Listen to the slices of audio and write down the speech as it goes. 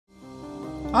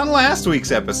on last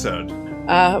week's episode?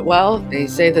 Well, they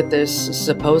say that there's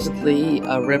supposedly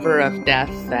a river of death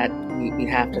that we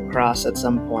have to cross at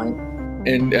some point.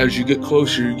 And as you get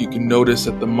closer, you can notice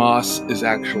that the moss is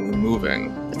actually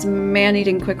moving. It's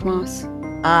man-eating quick moss.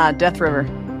 Death River.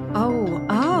 Oh.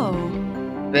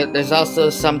 There's also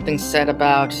something said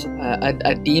about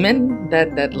a demon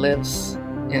that lives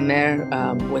in there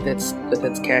with its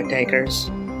caretakers.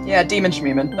 Yeah, demon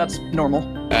schmeeman. That's normal.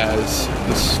 As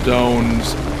the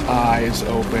stone's eyes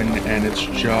open and its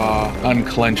jaw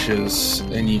unclenches,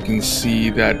 and you can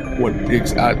see that what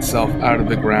digs itself out of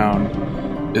the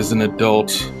ground is an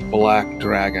adult black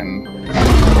dragon.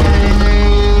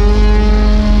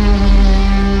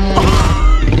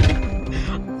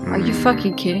 Are you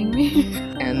fucking kidding me?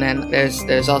 And then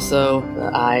there's also the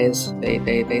eyes.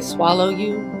 They swallow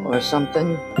you or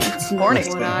something. It's horny.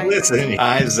 What eyes? Listen,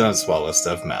 eyes don't swallow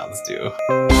stuff, mouths do.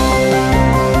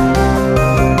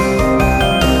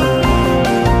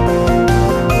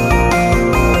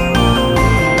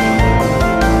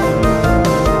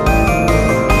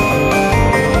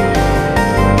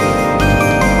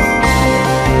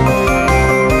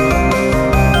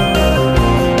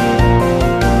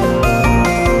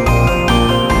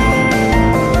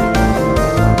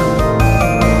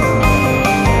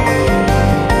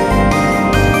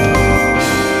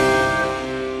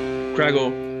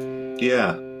 Craggle,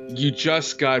 Yeah. you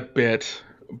just got bit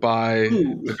by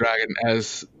the dragon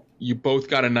as you both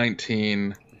got a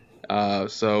 19,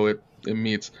 so it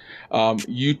meets.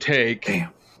 You take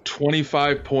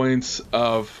 25 points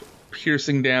of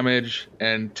piercing damage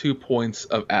and 2 points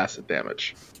of acid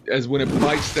damage. As when it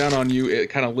bites down on you, it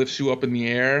kind of lifts you up in the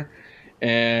air,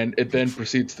 and it then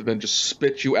proceeds to then just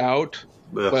spit you out.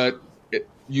 Ugh. But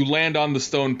you land on the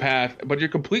stone path, but you're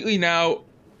completely now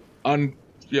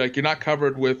you're not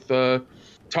covered with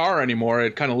tar anymore.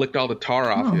 It kind of licked all the tar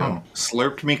off you,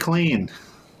 Slurped me clean.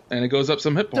 and it goes up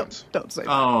some hit points. Don't say that.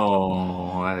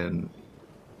 Oh, I didn't.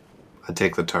 I'd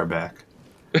take the tar back.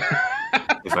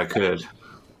 If I could.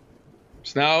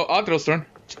 It's now Audrill's turn.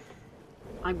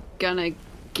 I'm gonna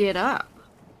get up.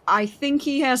 I think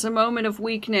he has a moment of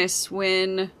weakness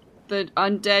when the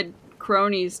undead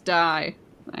cronies die.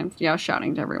 I'm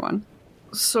shouting to everyone.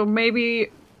 So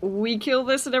maybe we kill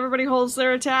this and everybody holds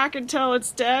their attack until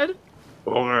it's dead?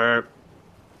 Or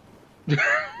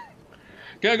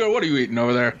Gagor, what are you eating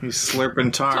over there? he's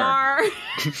slurping tar.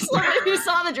 Somebody who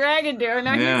saw the dragon do it,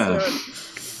 now Yeah.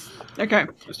 he's doing it. Okay.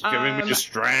 It's giving me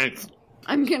strength.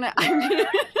 I'm gonna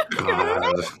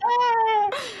God.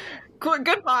 Cool,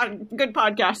 good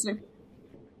podcasting.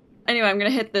 Anyway, I'm gonna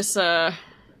hit this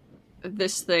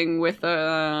this thing with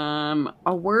a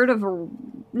word of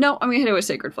no, I'm gonna hit it with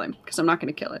Sacred Flame because I'm not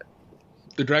gonna kill it.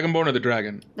 The Dragonborn or the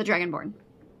dragon? The Dragonborn.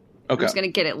 I'm Okay, just gonna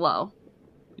get it low.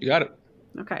 you got it.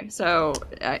 Okay, so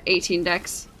 18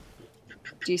 dex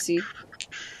DC.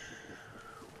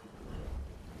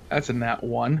 That's a nat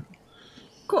 1.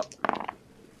 Cool.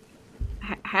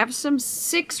 Have some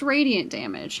 6 radiant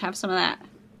damage. Have some of that.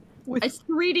 With A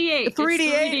 3d8. It's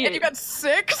 3d8 and you got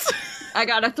 6? I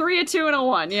got a 3, a 2, and a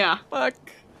 1. Yeah. Fuck.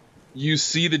 You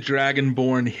see the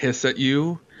Dragonborn hiss at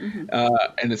you,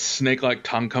 and its snake-like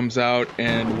tongue comes out,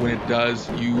 and when it does,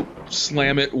 you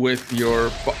slam it with your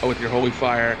holy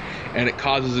fire, and it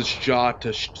causes its jaw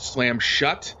to slam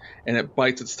shut, and it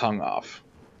bites its tongue off.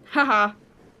 Haha.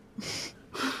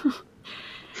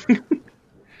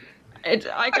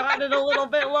 I got it a little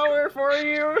bit lower for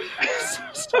you.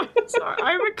 Sorry.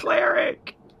 I'm a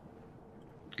cleric.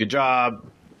 Good job.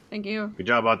 Thank you. Good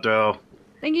job, Otto.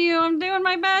 Thank you. I'm doing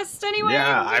my best anyway.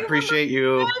 Yeah, I appreciate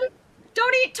you.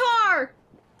 Don't eat tar.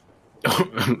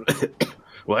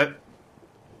 What?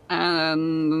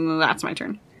 That's my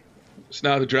turn. It's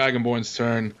now the Dragonborn's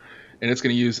turn, and it's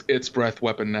going to use its breath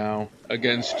weapon now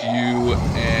against you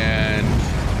and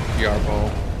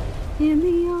Yarbo. In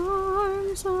the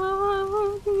arms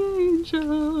of the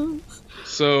angels.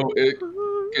 So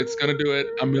it's going to do it.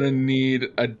 I'm going to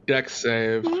need a dex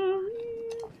save.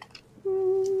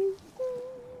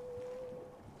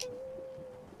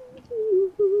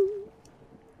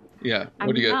 Yeah,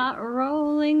 what do you get? I'm not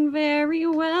rolling very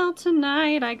well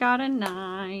tonight. I got a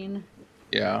 9.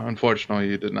 Yeah, unfortunately,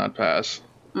 you did not pass.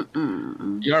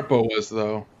 Yarpo was,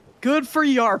 though. Good for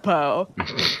Yarpo.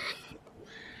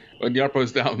 But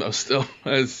Yarpo's down, though, still,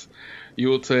 as you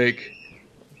will take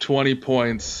 20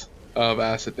 points of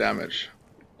acid damage.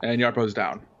 And Yarpo's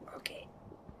down. Okay.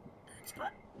 That's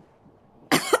fine.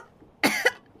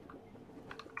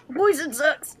 Poison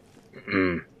sucks.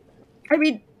 I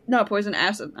mean, not poison,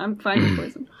 acid. I'm fine with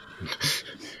poison.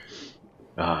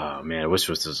 Oh man, I wish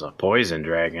this was a poison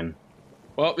dragon.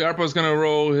 Well, Yarpo's gonna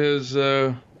roll his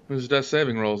Who's death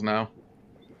saving rolls now?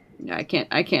 Yeah, I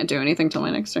can't do anything till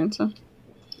my next turn. So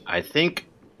I think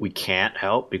we can't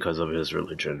help because of his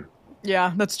religion.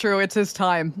 Yeah, that's true. It's his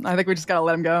time. I think we just gotta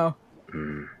let him go.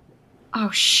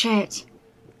 oh shit.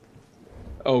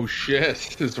 Oh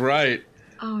shit, is right.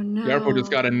 Oh no. Yarpo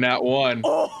just got a nat 1.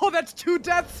 Oh, that's 2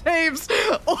 death saves.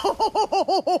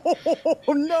 Oh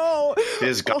no.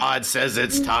 His god says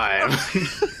it's time.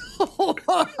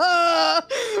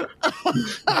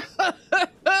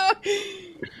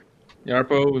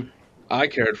 Yarpo, I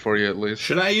cared for you at least.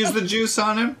 Should I use the juice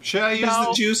on him? Should I use No,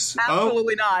 the juice?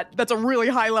 Absolutely not. That's a really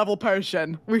high level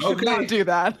potion. We should Okay. not do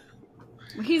that.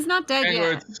 He's not dead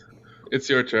Kangor, yet. it's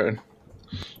your turn.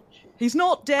 He's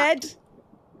not dead.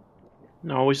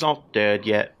 No, he's not dead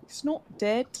yet. He's not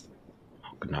dead.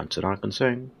 Not that I can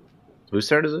sing. Whose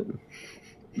turn is it?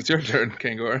 It's your turn,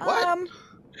 Kangor.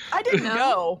 I didn't No.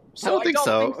 go. I don't think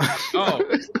so. Oh,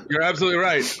 you're absolutely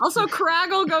right. Also,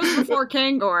 Craggle goes before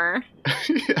Kangor.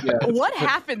 What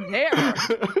happened there?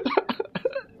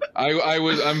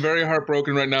 I'm very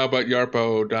heartbroken right now about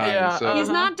Yarpo dying. Yeah, so. He's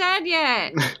not dead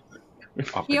yet.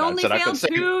 He only Not that I can failed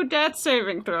sing. 2 death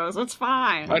saving throws. It's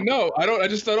fine. I know. I don't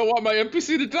want my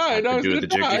NPC to die. I Now can he's do gonna the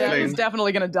jiggy die. Yeah, thing. he's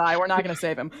definitely gonna die. We're not gonna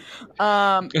save him.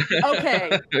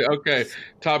 Okay, Okay,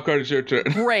 top card is your turn.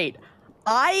 great.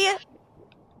 I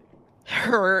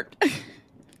hurt.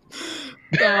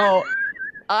 So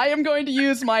I am going to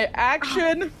use my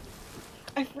action.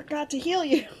 I forgot to heal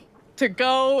you. To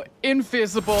go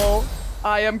invisible,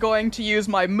 I am going to use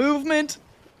my movement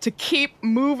to keep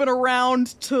moving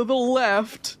around to the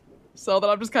left so that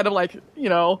I'm just kind of like,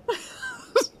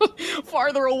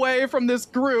 farther away from this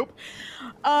group.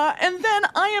 And then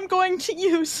I am going to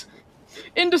use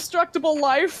Indestructible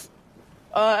Life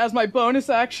as my bonus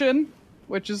action,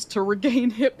 which is to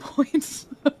regain hit points.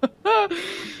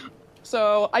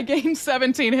 So I gained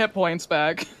 17 hit points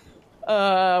back,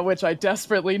 which I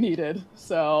desperately needed.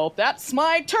 So that's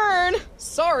my turn.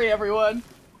 Sorry, everyone.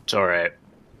 It's alright.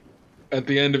 At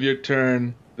the end of your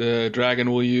turn, the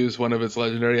dragon will use one of its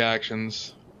legendary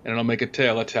actions, and it'll make a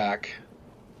tail attack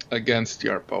against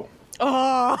Yarpo.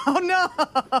 Oh, no!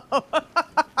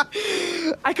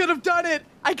 I could have done it!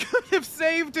 I could have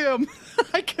saved him!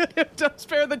 I could have done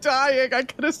spare the dying! I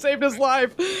could have saved his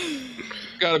life!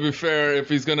 Gotta be fair, if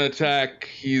he's gonna attack,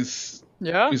 he's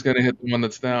Yeah? gonna hit the one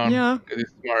that's down. Yeah. 'Cause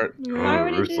he's smart. Why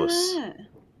would he do ruthless. that?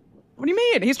 What do you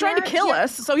mean? He's trying to kill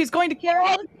us, so he's going to kill.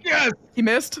 Yes! He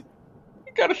missed?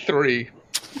 He got a 3.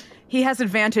 He has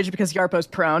advantage because Yarpo's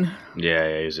prone.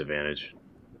 Yeah, he's advantage.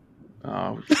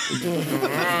 Oh.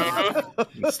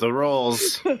 It's the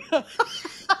rolls.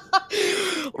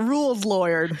 Rules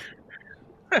lawyered.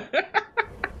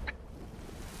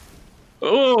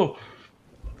 Oh!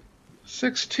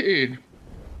 16.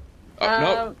 Oh,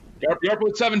 no.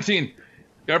 Yarpo's 17.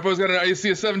 Yarpo's got an AC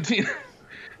of 17.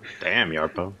 Damn,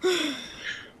 Yarpo.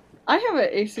 I have an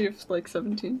AC of like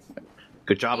 17.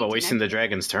 Good job of wasting the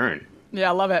dragon's turn.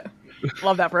 Yeah, love it.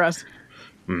 Love that for us.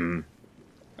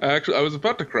 Actually, I was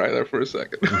about to cry there for a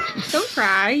second. Don't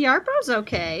cry. Yarpo's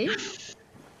okay.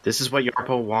 This is what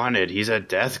Yarpo wanted. He's a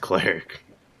death cleric.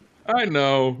 I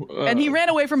know. And he ran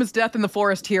away from his death in the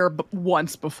forest here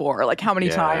once before. Like, how many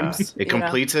times? It You know?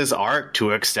 completes his arc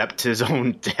to accept his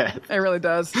own death. It really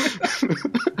does.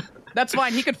 That's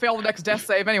fine. He could fail the next death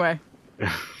save anyway.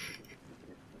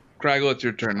 Craggle, it's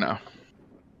your turn now.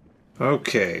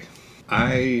 Okay.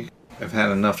 I have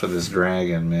had enough of this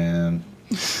dragon, man.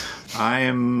 I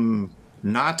am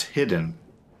not hidden,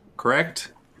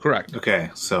 correct? Correct. Okay,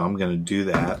 so I'm going to do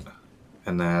that.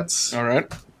 And that's All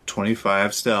right.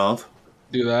 25 stealth.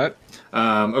 Do that.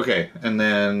 Okay, and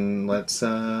then let's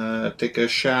take a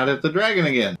shot at the dragon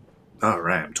again. All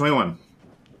right, 21.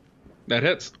 That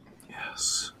hits.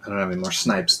 Yes. I don't have any more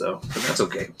snipes, though, but that's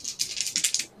okay.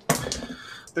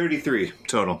 33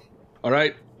 total. All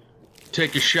right.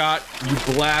 Take a shot. You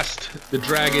blast the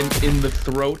dragon in the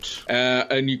throat,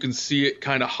 and you can see it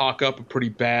kind of hawk up a pretty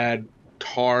bad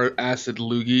tar acid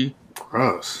loogie.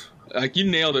 Gross. Like, you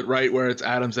nailed it right where its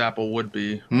Adam's apple would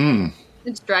be.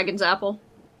 It's Dragon's Apple.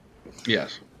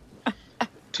 Yes.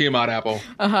 Tiamat apple.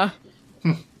 Uh-huh.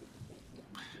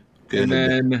 Good. And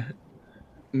then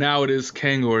now it is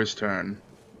Kangor's turn.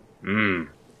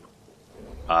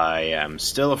 I am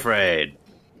still afraid.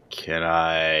 Can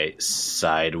I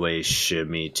sideways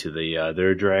shimmy to the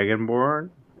other dragonborn?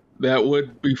 That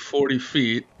would be 40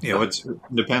 feet. Yeah,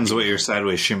 depends what your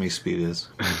sideways shimmy speed is.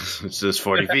 It's just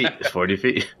 40 feet. It's 40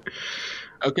 feet.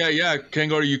 Okay, yeah,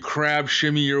 Kangor, you crab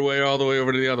shimmy your way all the way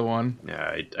over to the other one.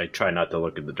 Yeah, I try not to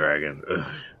look at the dragon.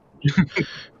 Ugh.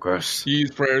 Gross. You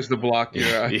use prayers to block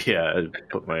your eye. Yeah, I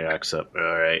put my axe up. All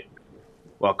right.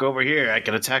 Walk over here. I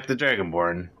can attack the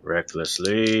Dragonborn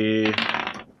recklessly.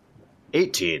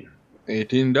 18.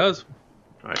 18 does.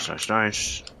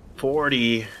 Nice.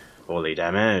 40. Holy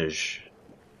damage.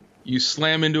 You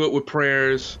slam into it with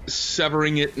prayers,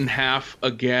 severing it in half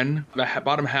again. The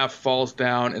bottom half falls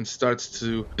down and starts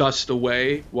to dust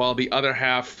away, while the other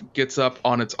half gets up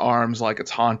on its arms like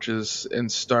its haunches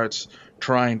and starts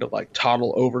trying to like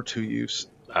toddle over to you.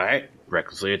 Alright,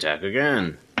 recklessly attack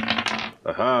again.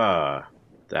 Aha.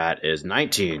 That is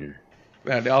 19.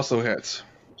 That also hits.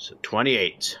 So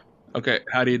 28. Okay,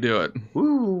 how do you do it?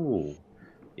 Woo!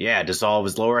 Yeah, dissolve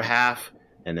his lower half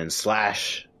and then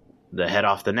slash the head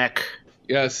off the neck.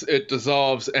 Yes, it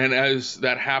dissolves, and as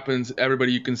that happens,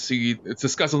 everybody, you can see it's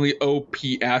disgustingly OP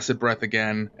acid breath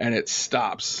again, and it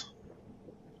stops.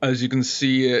 As you can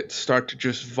see it start to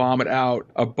just vomit out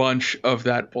a bunch of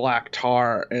that black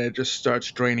tar, and it just starts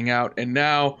draining out. And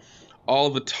now all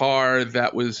the tar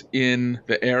that was in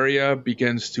the area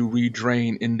begins to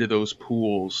re-drain into those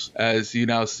pools, as you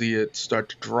now see it start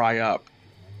to dry up.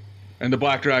 And the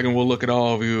black dragon will look at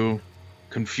all of you,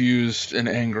 confused and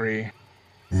angry.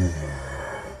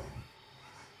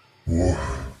 What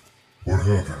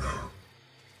happened?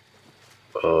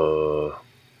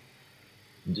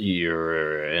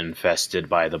 You're infested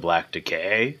by the Black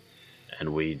Decay,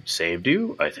 and we saved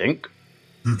you, I think.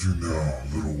 Did you now,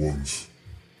 little ones?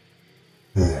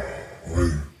 I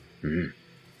flew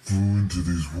into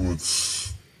these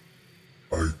woods.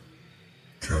 I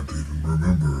can't even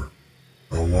remember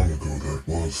how long ago that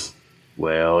was.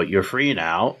 Well, you're free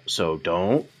now, so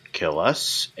don't kill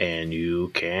us, and you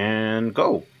can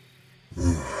go.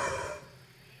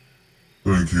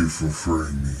 Thank you for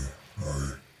freeing me.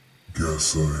 I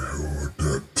guess I owe a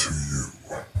debt to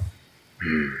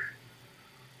you.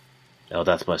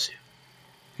 Eldeth bless you.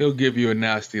 He'll give you a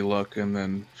nasty look and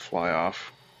then fly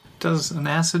off. Does an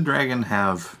acid dragon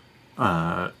have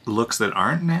looks that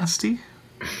aren't nasty?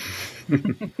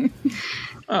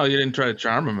 Oh, you didn't try to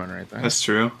charm him or anything. That's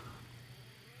true.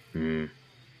 We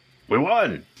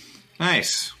won!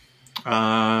 Nice.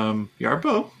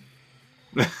 Yarpo?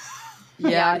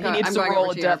 Yeah, he I'm needs to going roll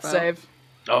over a to death Yarpo. save.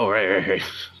 Oh, right.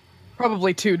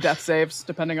 Probably 2 death saves,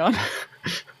 depending on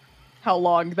how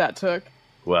long that took.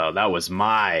 Well, that was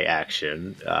my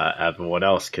action. Everyone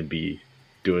else could be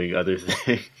doing other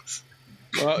things.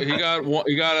 Well, he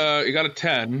got a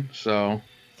 10, so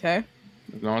Okay.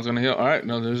 no one's gonna heal. All right,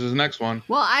 no, there's his next one.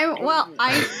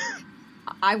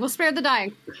 I will spare the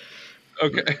dying.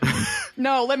 Okay.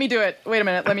 No, let me do it. Wait a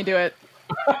minute, let me do it.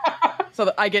 So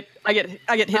that I get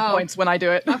hit points when I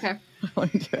do it. Okay.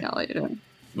 Let me do it. I'll let you do it.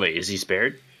 Wait, is he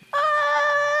spared?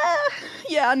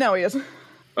 Yeah, no, he is.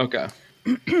 Okay.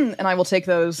 And I will take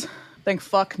those. Thank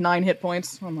fuck, 9 hit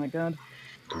points. Oh my god.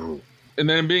 And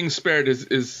then being spared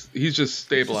is he's just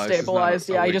stabilized. It's not Stabilized.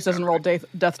 a Yeah, he weight just doesn't roll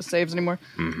death saves anymore.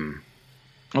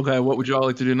 Okay, what would you all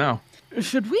like to do now?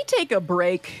 Should we take a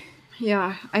break?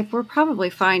 Yeah, we're probably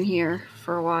fine here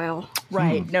for a while.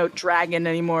 Right, no dragon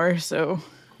anymore, so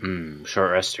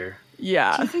Short rester. Do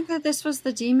yeah. you think that this was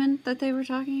the demon that they were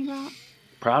talking about?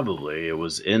 Probably. It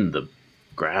was in the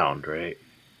ground, right?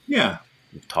 Yeah.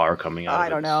 Tar coming out of I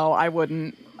don't know. I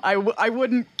wouldn't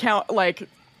count, like,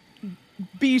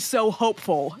 be so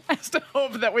hopeful as to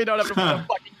hope that we don't have to put a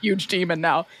fucking huge demon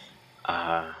now.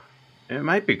 It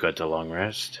might be good to long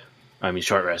rest. I mean,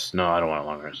 short rest. No, I don't want a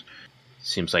long rest.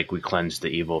 Seems like we cleansed the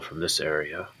evil from this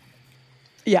area.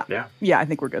 Yeah. Yeah. Yeah, I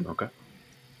think we're good. Okay.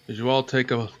 As you all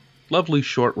take a lovely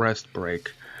short rest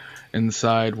break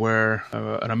inside where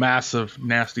a mass of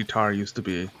nasty tar used to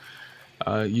be,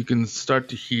 you can start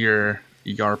to hear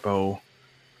Yarpo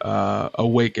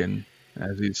awaken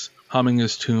as he's humming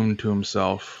his tune to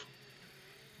himself.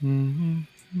 No,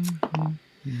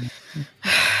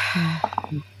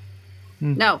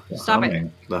 stop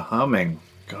it. The humming.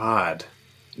 God.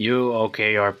 You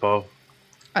okay, Yarpo?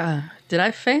 Did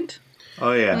I faint?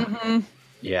 Oh, yeah.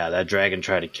 Yeah, that dragon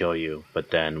tried to kill you,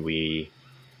 but then we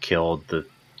killed the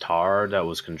tar that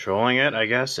was controlling it, I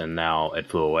guess, and now it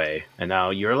flew away. And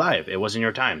now you're alive. It wasn't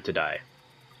your time to die.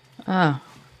 Ah.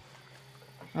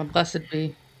 Oh, blessed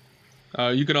be.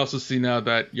 You can also see now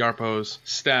that Yarpo's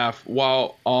staff,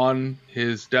 while on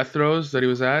his death throes that he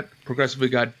was at, progressively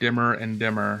got dimmer and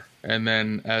dimmer. And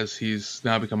then as he's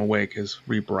now become awake, has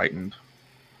re-brightened.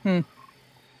 All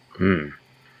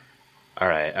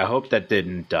right. I hope that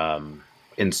didn't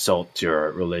insult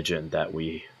your religion that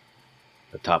the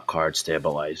top card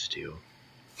stabilized you.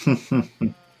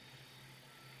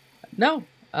 No,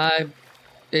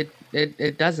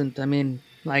 it doesn't. I mean,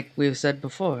 like we've said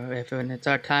before, if when it's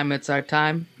our time, it's our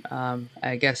time.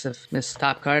 I guess if Miss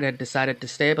Topcard had decided to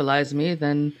stabilize me,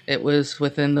 then it was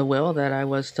within the will that I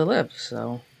was to live.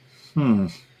 So,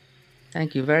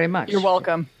 thank you very much. You're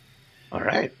welcome. All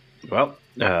right. Well,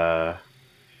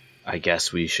 I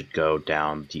guess we should go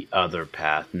down the other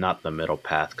path, not the middle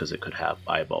path, because it could have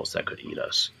eyeballs that could eat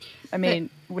us. I mean,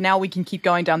 now we can keep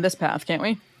going down this path, can't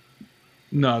we?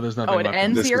 No, there's nothing. Oh, it left.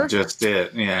 ends This here? is just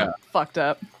it. Yeah. Fucked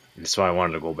up. That's why I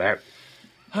wanted to go back.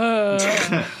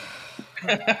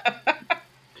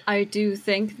 I do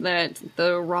think that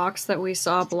the rocks that we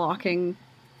saw blocking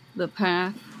the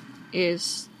path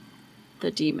is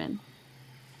the demon.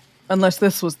 Unless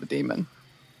this was the demon.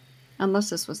 Unless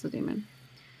this was the demon.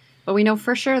 But we know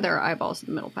for sure there are eyeballs in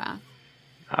the middle path.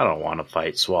 I don't want to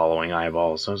fight swallowing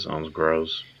eyeballs. That sounds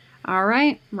gross.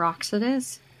 Alright, rocks it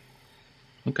is.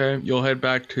 Okay, you'll head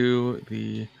back to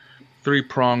the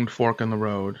three-pronged fork in the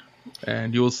road,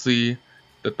 and you'll see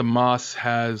that the moss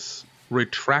has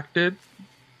retracted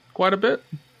quite a bit.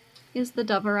 Is the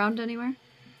dove around anywhere?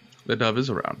 The dove is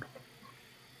around.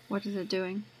 What is it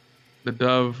doing? The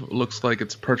dove looks like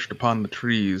it's perched upon the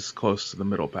trees close to the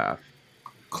middle path.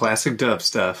 Classic dove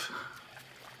stuff.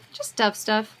 Just dove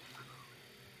stuff.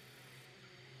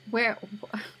 Where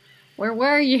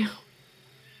were you?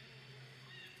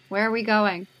 Where are we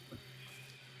going?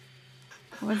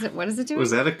 What is it doing?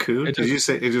 Was that a coo? Did you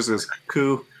say it just goes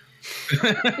coo?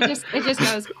 It just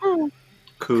goes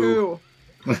Coo.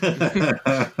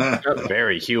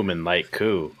 Very human-like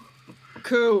coo.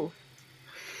 Coo.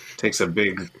 takes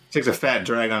a fat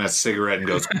drag on a cigarette and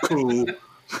goes coo.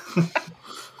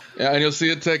 Yeah, and you'll see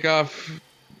it take off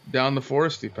down the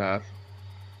foresty path.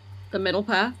 The middle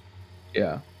path?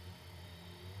 Yeah.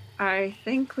 I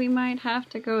think we might have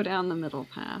to go down the middle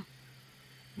path.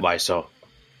 Why so?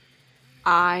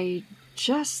 I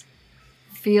just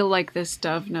feel like this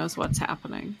dove knows what's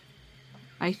happening.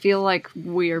 I feel like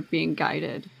we're being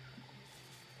guided.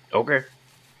 Okay.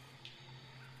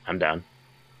 I'm down.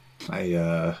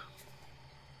 I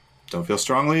don't feel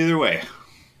strongly either way.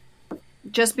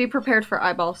 Just be prepared for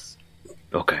eyeballs.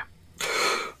 Okay.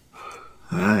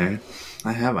 Alright.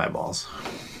 I have eyeballs.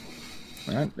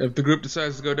 All right. If the group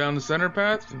decides to go down the center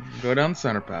path, go down the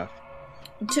center path.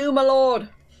 To my lord.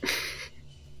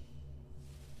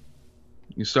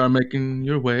 You start making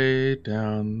your way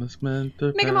down the center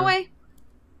path. Making my way.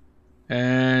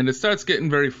 And it starts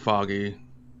getting very foggy.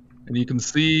 And you can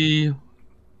see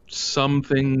some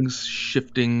things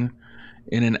shifting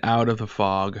in and out of the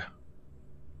fog.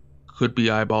 Could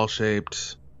be eyeball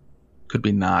shaped. Could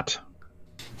be not.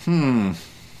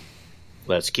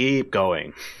 Let's keep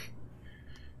going.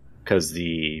 Because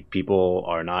the people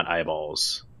are not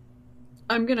eyeballs.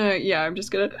 I'm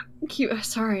just gonna keep.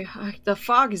 Sorry, the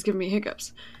fog is giving me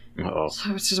hiccups. Uh-oh.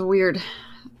 So it's just a weird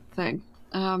thing.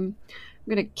 I'm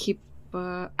gonna keep.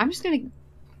 I'm just gonna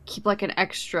keep like an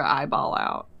extra eyeball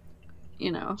out.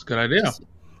 You know, It's a good idea. just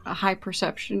a high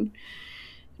perception.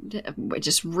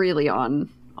 Just really on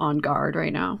guard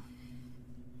right now.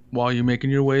 While you're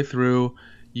making your way through,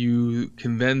 you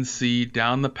can then see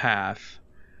down the path,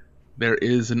 there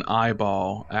is an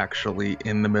eyeball actually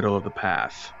in the middle of the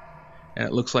path. And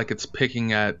it looks like it's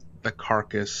picking at the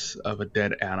carcass of a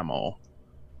dead animal.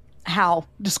 How?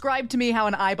 Describe to me how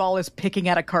an eyeball is picking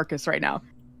at a carcass right now.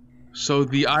 So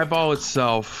the eyeball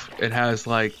itself, it has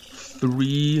like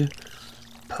 3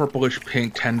 purplish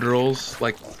pink tendrils,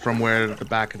 like from where the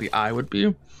back of the eye would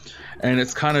be. And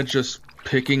it's kind of just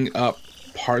picking up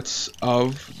parts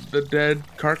of the dead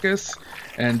carcass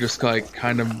and just like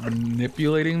kind of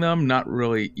manipulating them, not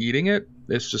really eating it.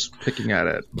 It's just picking at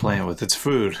it. Playing with its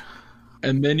food.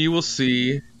 And then you will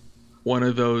see one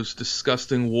of those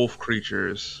disgusting wolf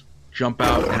creatures jump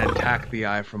out and attack the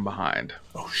eye from behind.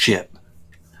 Oh shit.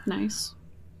 Nice.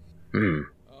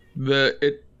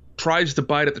 It tries to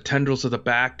bite at the tendrils of the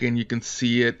back, and you can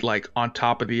see it like on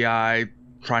top of the eye,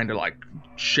 trying to like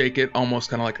shake it, almost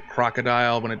kind of like a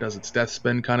crocodile when it does its death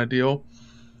spin kind of deal.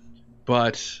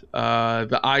 But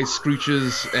the eye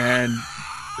screeches and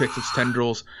picks its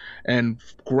tendrils and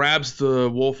grabs the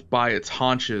wolf by its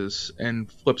haunches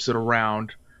and flips it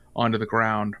around onto the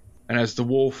ground. And as the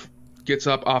wolf gets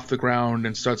up off the ground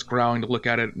and starts growling to look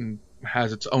at it and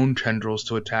has its own tendrils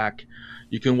to attack,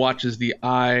 you can watch as the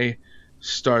eye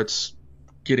starts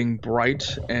getting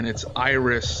bright and its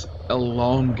iris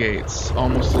elongates,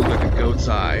 almost looks like a goat's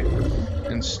eye,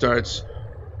 and starts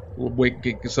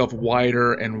making itself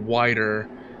wider and wider.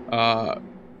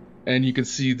 And you can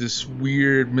see this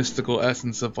weird mystical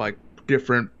essence of like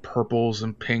different purples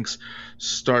and pinks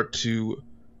start to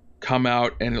come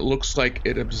out, and it looks like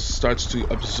it starts to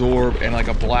absorb, and like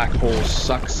a black hole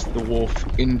sucks the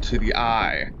wolf into the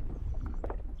eye.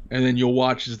 And then you'll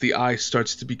watch as the eye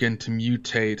starts to begin to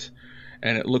mutate,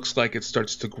 and it looks like it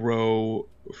starts to grow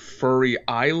furry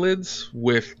eyelids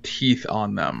with teeth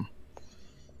on them.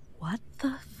 What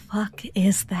the fuck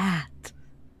is that?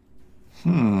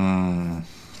 I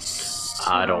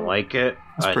don't like it.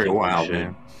 That's pretty wild,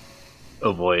 man.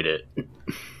 Avoid it.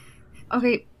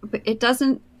 Okay, but it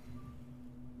doesn't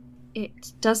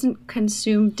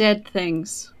consume dead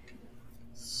things.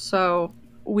 So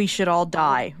We should all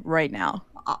die right now.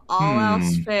 all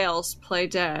else fails, play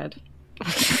dead.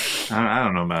 I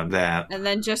don't know about that. And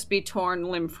then just be torn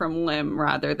limb from limb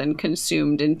rather than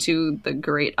consumed into the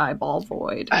great eyeball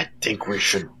void. I think we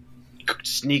should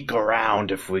sneak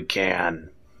around if we can.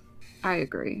 I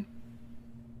agree.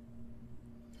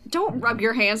 Don't rub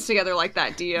your hands together like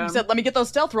that, DM. He said, let me get those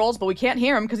stealth rolls, but we can't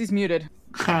hear him because he's muted.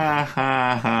 Ha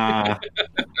ha ha.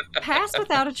 Pass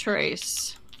without a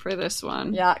trace for this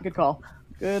one. Yeah, good call.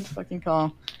 Good fucking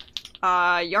call.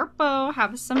 Yarpo,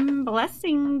 have some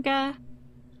blessing.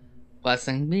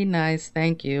 Blessing be nice,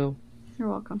 thank you. You're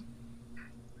welcome.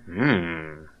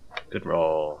 Good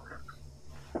roll.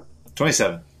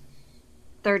 27.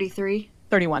 33.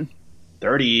 31.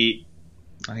 30.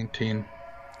 19.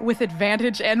 With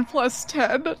advantage and plus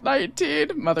 10. 19.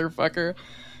 Motherfucker.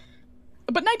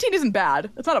 But 19 isn't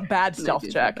bad. It's not a bad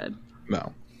stealth check.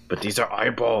 No. But these are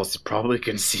eyeballs. Probably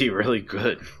can see really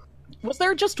good. Was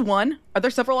there just one? Are there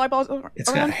several eyeballs around?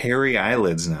 It's got hairy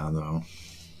eyelids now, though.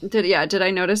 Did I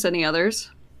notice any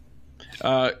others?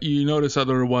 You notice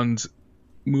other ones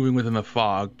moving within the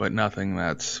fog, but nothing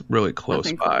that's really close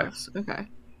Nothing by. close. Okay.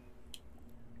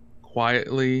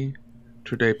 Quietly,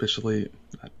 trepidatiously,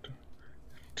 what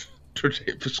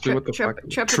the fuck?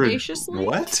 Trepidatiously?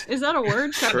 What? Is that a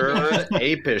word?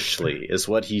 Turd-apishly is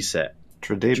what he said.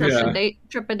 Trepidatiously?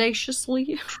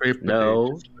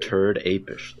 No,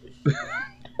 turd-apishly.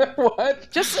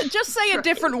 What? Just say a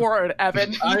different word,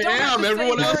 Evan. I am.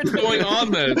 Everyone else is going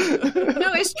on this.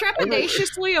 No, is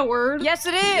trepidatiously a word? Yes,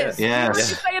 it is. Yes. You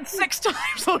say it 6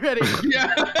 times already.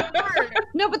 Yeah.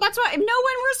 No, but that's why no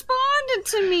one responded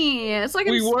to me. It's like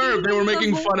We were. They were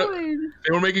making fun of.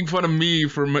 They were making fun of me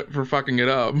for fucking it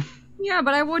up. Yeah,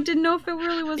 but I didn't know if it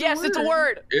really was. Yes, it's a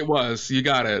word. It was. You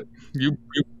got it. You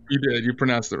did. You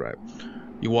pronounced it right.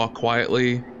 You walk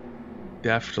quietly,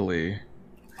 deftly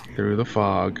through the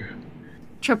fog.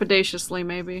 Trepidatiously,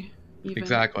 maybe. Even.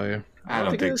 Exactly. I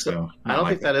don't think so. I don't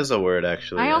think that is a word,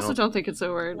 actually. I also don't think it's a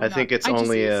word. I think it's I just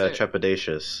only use it.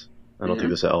 trepidatious. I don't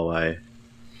think it's a ly.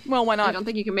 Well, why I not? don't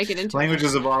think you can make it into. Language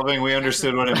is evolving. We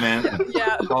understood what it meant.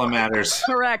 Yeah. All that matters.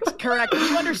 Correct. If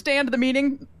you understand the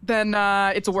meaning, then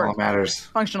it's a word. All that matters.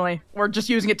 Functionally. We're just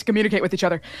using it to communicate with each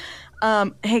other.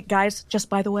 Hey, guys, just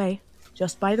by the way,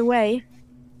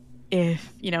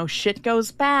 if, shit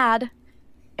goes bad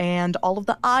and all of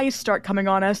the eyes start coming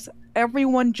on us,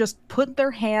 everyone just put their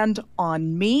hand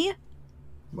on me.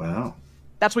 Wow.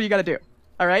 That's what you gotta do.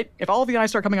 All right? If all of the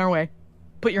eyes start coming our way,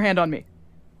 put your hand on me.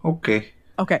 Okay.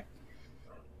 Okay.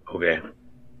 Okay.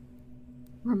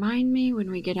 Remind me when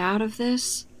we get out of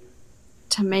this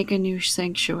to make a new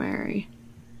sanctuary,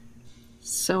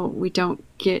 so we don't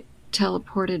get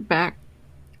teleported back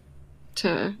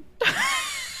to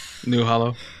New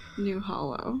Hollow. New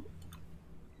Hollow.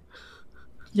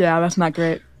 Yeah, that's not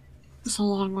great. It's a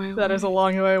long way away. That is a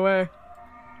long way away.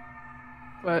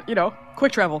 But,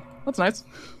 quick travel. That's nice.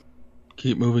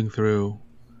 Keep moving through,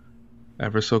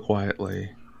 ever so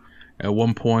quietly. At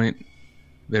one point,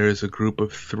 there is a group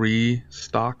of 3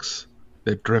 stalks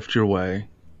that drift your way.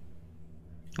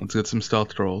 Let's get some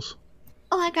stealth rolls.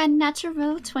 Oh, I got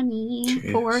natural 20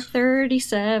 Jeez. for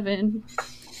 37.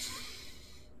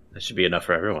 That should be enough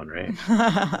for everyone, right?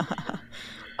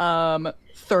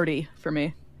 30 for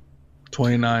me.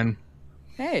 29.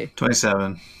 Hey.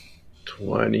 27.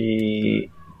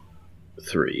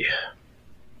 23.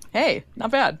 Hey,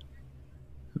 not bad.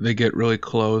 They get really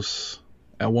close.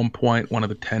 At one point, one of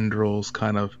the tendrils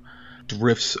kind of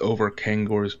drifts over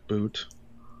Kangor's boot.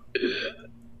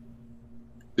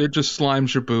 It just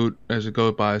slimes your boot as you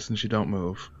go by since you don't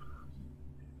move.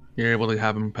 You're able to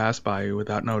have him pass by you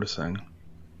without noticing.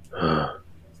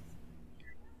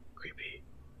 Creepy.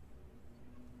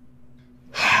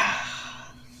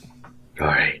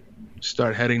 Alright.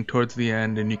 Start heading towards the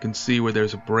end, and you can see where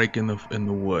there's a break in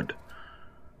the wood.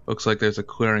 Looks like there's a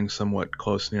clearing somewhat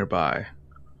close nearby.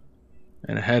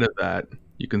 And ahead of that,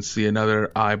 you can see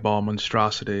another eyeball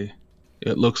monstrosity.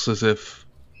 It looks as if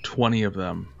 20 of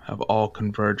them have all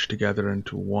converged together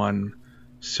into one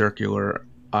circular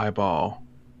eyeball.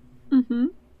 Mm-hmm.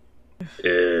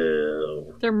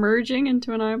 Ew. They're merging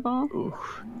into an eyeball?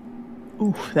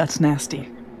 Ooh, that's nasty.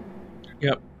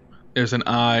 Yep. There's an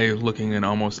eye looking in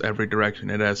almost every direction.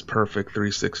 It has perfect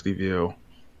 360 view.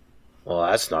 Well,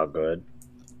 that's not good.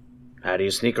 How do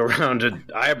you sneak around an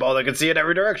eyeball that can see in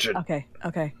every direction? Okay.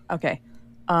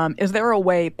 Is there a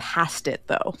way past it,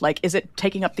 though? Like, is it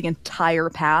taking up the entire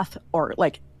path? Or,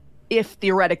 like, if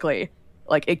theoretically,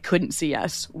 like, it couldn't see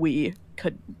us, we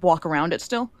could walk around it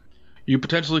still? You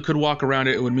potentially could walk around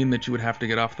it. It would mean that you would have to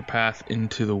get off the path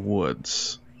into the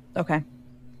woods. Okay.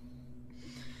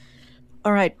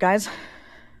 All right, guys.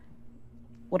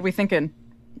 What are we thinking?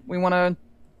 We want to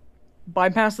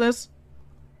bypass this?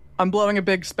 I'm blowing a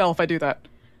big spell if I do that.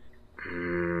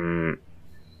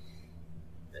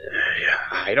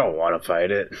 I don't want to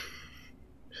fight it.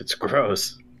 It's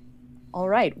gross. All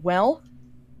right, well,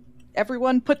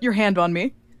 everyone put your hand on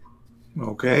me.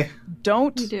 Okay.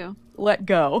 Don't You do. let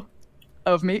go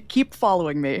of me. Keep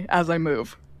following me as I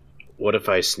move. What if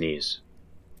I sneeze?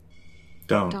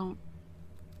 Don't.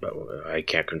 I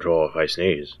can't control if I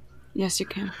sneeze. Yes, you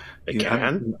can. I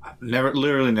can?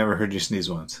 Literally never heard you sneeze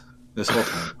once. This whole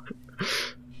time.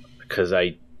 Because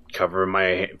I cover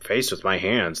my face with my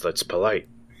hands. That's polite.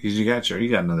 You got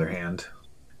another hand.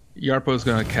 Yarpo's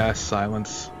going to cast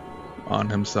silence on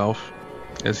himself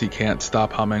as he can't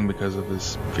stop humming because of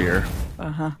his fear.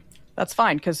 Uh-huh. That's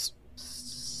fine, because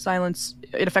silence,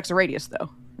 it affects a radius, though,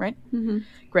 right? Mm-hmm.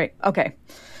 Great. Okay.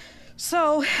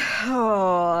 So,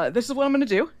 this is what I'm going to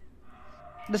do.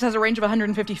 This has a range of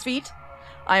 150 feet.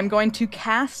 I am going to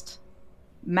cast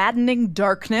Maddening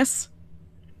Darkness,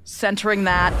 centering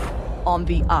that on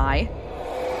the eye.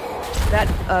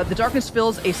 That the darkness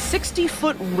fills a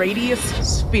 60-foot radius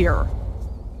sphere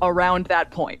around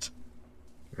that point.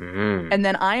 And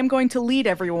then I am going to lead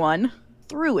everyone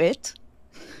through it.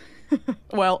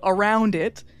 Well, around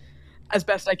it, as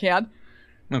best I can.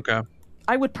 Okay.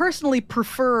 I would personally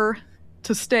prefer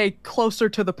to stay closer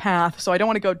to the path, so I don't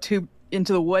want to go too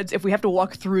into the woods. If we have to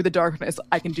walk through the darkness,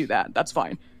 I can do that. That's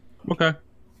fine. Okay.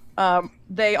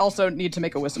 They also need to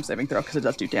make a wisdom saving throw, because it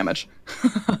does do damage.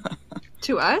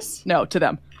 To us? No, to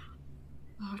them.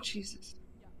 Oh, Jesus.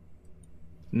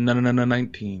 No,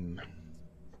 19.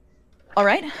 All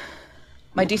right.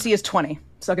 My DC is 20.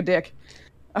 Suck a dick.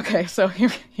 Okay, so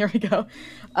here we go.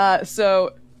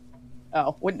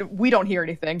 We don't hear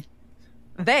anything.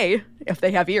 They, if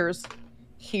they have ears,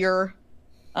 hear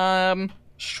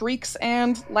shrieks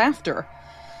and laughter.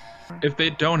 If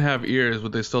they don't have ears,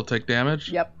 would they still take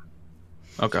damage? Yep.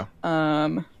 Okay.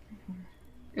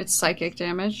 It's psychic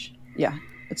damage. Yeah,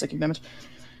 it's psychic damage.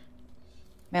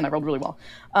 Man, I rolled really well.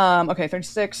 Okay,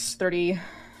 36, 30,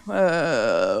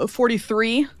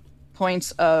 43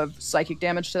 points of psychic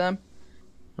damage to them.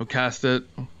 You'll cast it.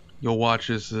 You'll watch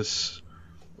as this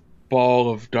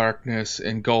ball of darkness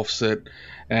engulfs it,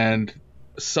 and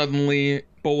suddenly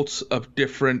bolts of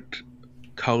different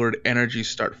colored energy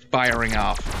start firing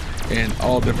off in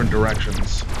all different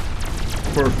directions.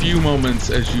 For a few moments,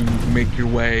 as you make your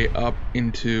way up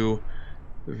into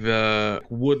the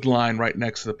wood line right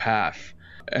next to the path,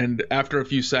 and after a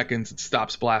few seconds, it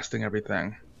stops blasting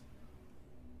everything.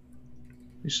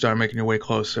 You start making your way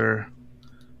closer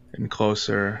and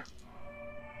closer.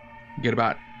 You get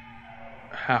about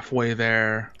halfway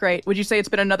there. Great. Would you say it's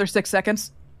been another 6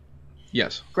 seconds?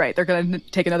 Yes. Great. They're going to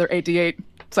take another 8d8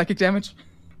 psychic damage.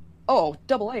 Oh,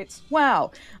 double eights.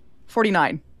 Wow.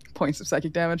 49 points of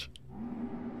psychic damage.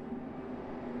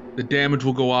 The damage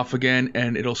will go off again,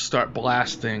 and it'll start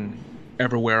blasting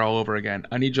everywhere all over again.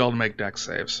 I need y'all to make dex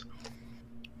saves.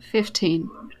 15.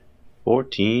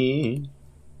 14.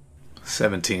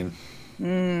 17.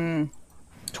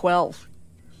 12.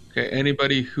 Okay,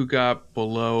 anybody who got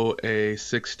below a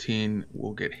 16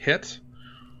 will get hit.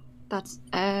 That's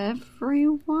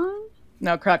everyone?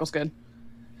 No, Crackle's good.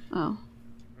 Oh.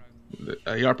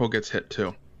 Yarpo gets hit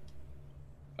too.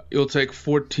 You'll take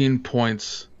 14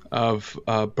 points of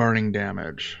burning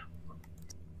damage.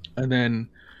 And then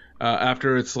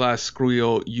after its last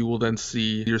squeal, you will then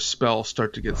see your spell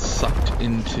start to get sucked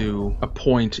into a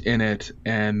point in it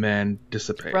and then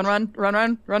dissipate. Run.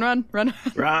 Run away!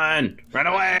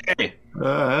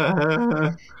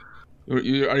 Are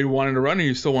you wanting to run, or are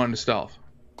you still wanting to stealth?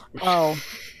 Oh.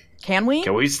 Can we?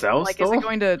 Can we stealth? Like, is it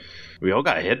going to... We all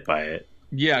got hit by it.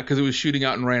 Yeah, because it was shooting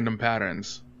out in random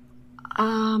patterns.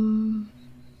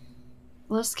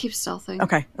 Let's keep stealthing.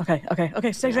 Okay.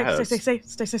 Stay.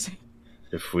 Yes.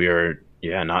 If we are,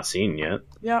 not seen yet.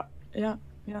 Yeah. You'll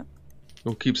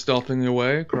keep stealthing your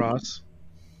way across.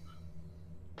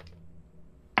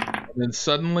 And then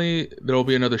suddenly, there will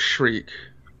be another shriek,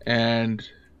 and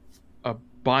a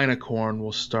Binacorn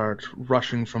will start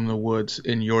rushing from the woods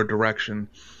in your direction.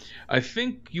 I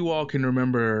think you all can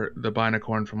remember the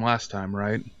Binacorn from last time,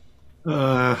 right?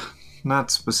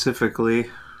 Not specifically.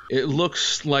 It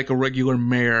looks like a regular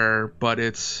mare, but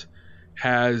its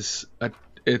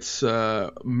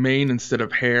mane instead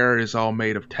of hair is all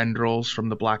made of tendrils from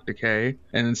the Black Decay,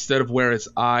 and instead of where its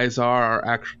eyes are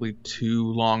actually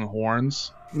 2 long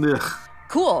horns. Ugh.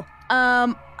 Cool.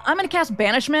 I'm gonna cast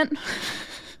Banishment.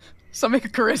 So make a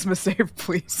Charisma save,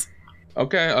 please.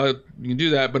 Okay, you can do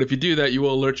that, but if you do that, you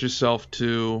will alert yourself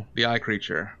to the eye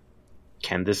creature.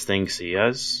 Can this thing see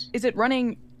us? Is it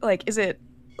running, is it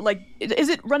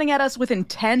running at us with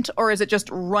intent, or is it just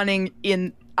running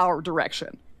in our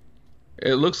direction?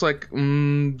 It looks like,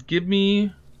 give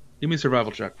me a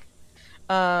survival check.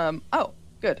 Oh,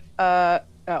 good.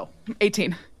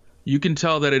 18. You can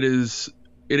tell that it is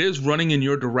running in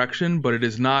your direction, but it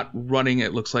is not running,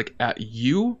 it looks like, at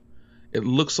you. It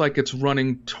looks like it's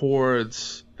running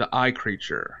towards the eye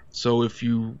creature. So if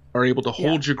you are able to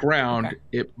hold your ground,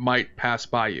 it might pass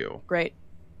by you. Great.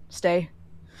 Stay.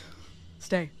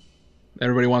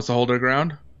 Everybody wants to hold their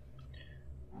ground?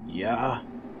 Yeah.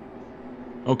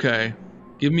 Okay.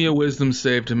 Give me a wisdom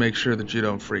save to make sure that you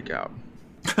don't freak out.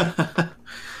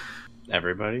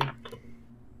 Everybody?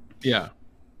 Yeah.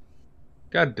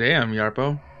 God damn,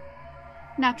 Yarpo.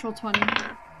 Natural 20.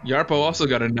 Yarpo also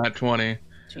got a nat 20.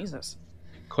 Jesus.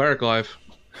 Cleric life.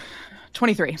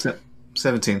 23.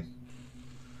 17.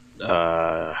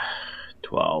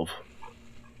 12.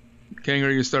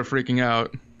 Kangaroo, you start freaking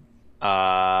out.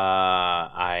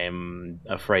 I'm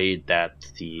afraid that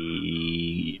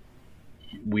the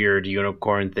weird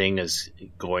unicorn thing is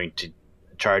going to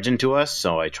charge into us,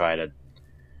 so I try to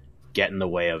get in the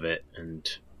way of it and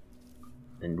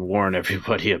warn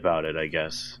everybody about it, I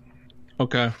guess.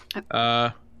 Okay.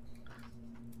 Do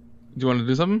you want to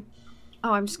do something?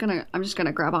 Oh, I'm just gonna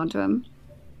grab onto him,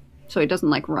 so he doesn't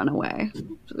run away.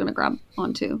 I'm just gonna grab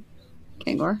onto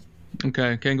Kangor.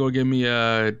 Okay, Kangor, give me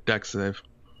a dex save.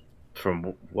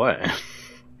 From what?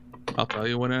 I'll tell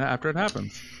you after it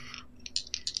happens.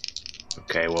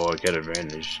 Okay, well, I get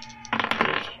advantage.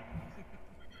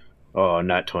 Oh,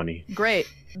 not 20. Great.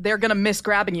 They're gonna miss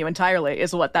grabbing you entirely,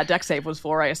 is what that dex save was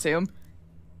for, I assume.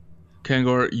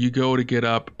 Kangor, you go to get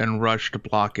up and rush to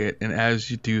block it, and as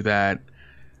you do that,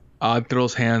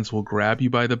 Oddthrill's hands will grab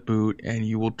you by the boot, and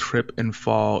you will trip and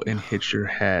fall and hit your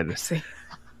head. See.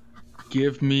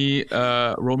 Roll me a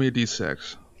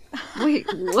d6. Wait,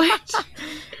 what?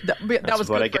 That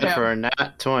was what I get for a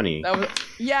nat 20.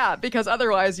 Yeah, because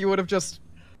otherwise you would have just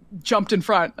jumped in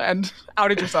front and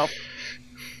outed yourself.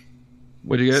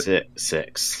 What do you get?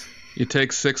 6. You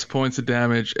take 6 points of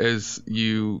damage as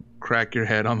you crack your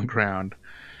head on the ground.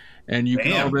 And you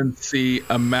can all then see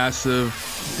a massive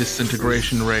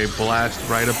disintegration ray blast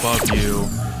right above you,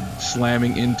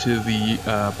 slamming into the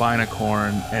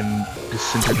Binacorn and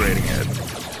disintegrating it.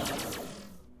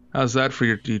 How's that for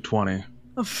your d20?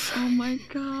 Oh my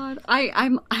god.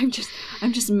 I'm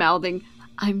just mouthing,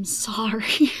 I'm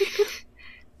sorry.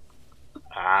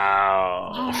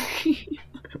 Ow.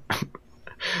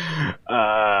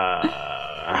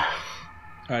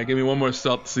 Alright, give me one more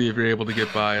stealth to see if you're able to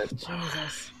get by it.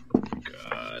 Jesus.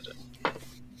 God.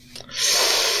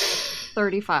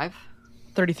 35.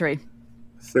 33.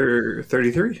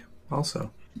 33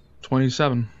 also.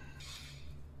 27.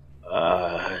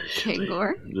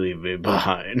 Kangor. Leave me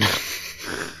behind.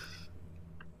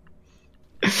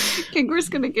 Kangor's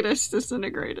gonna get us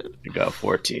disintegrated. I got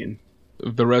 14.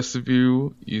 The rest of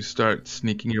you start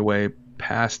sneaking your way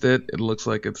past it. It looks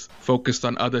like it's focused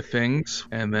on other things.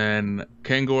 And then,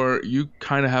 Kangor, you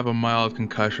kind of have a mild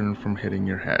concussion from hitting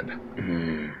your head.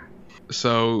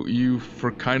 So you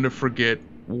kind of forget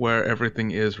where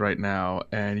everything is right now,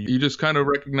 and you just kind of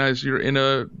recognize you're in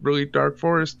a really dark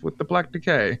forest with the Black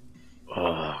Decay.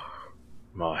 Oh,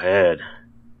 my head.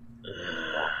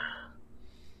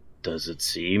 Does it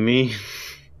see me?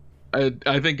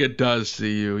 I think it does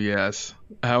see you, yes.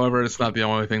 However, it's not the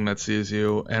only thing that sees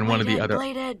you, and one of the other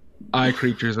eye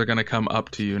creatures are going to come up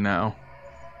to you now.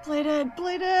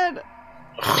 Bladed.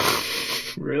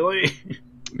 Really?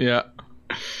 Yeah.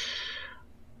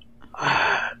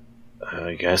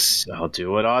 I guess I'll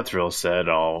do what Othrill said.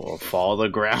 I'll fall to the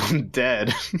ground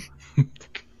dead.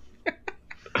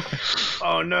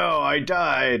 Oh no, I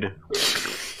died.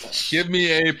 Give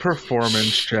me a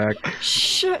performance check.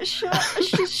 Shut.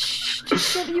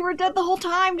 You were dead the whole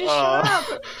time. Just shut up.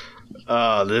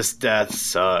 Oh, this death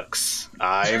sucks.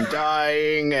 I'm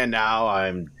dying and now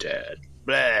I'm dead.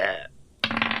 Bleh.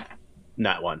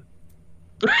 Not one.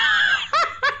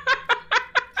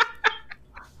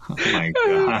 Oh my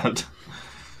god.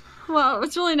 Well,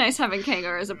 it's really nice having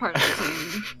Kangor as a part of the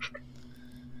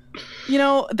team. You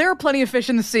know, there are plenty of fish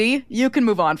in the sea. You can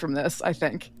move on from this, I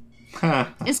think. Huh.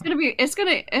 It's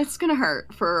gonna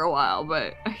hurt for a while,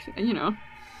 but you know,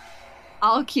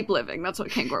 I'll keep living. That's what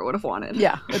Kangor would have wanted.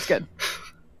 Yeah, it's good.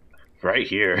 Right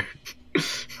here.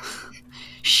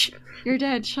 Shh, you're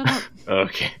dead. Shut up.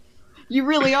 Okay. You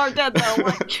really are dead, though.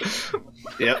 Like...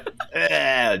 Yep.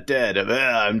 Dead.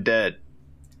 I'm dead.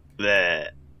 Bleh.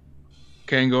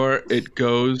 Kangor, it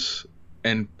goes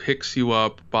and picks you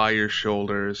up by your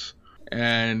shoulders,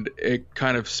 and it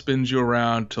kind of spins you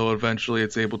around till eventually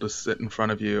it's able to sit in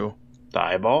front of you. The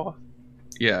eyeball?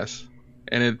 Yes.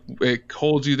 And it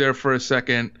holds you there for a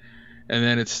second, and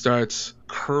then it starts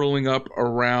curling up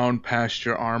around past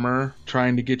your armor,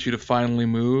 trying to get you to finally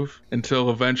move, until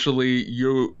eventually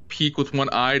you peek with one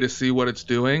eye to see what it's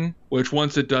doing, which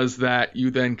once it does that,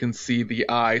 you then can see the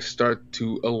eye start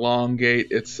to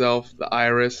elongate itself, the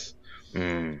iris,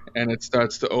 and it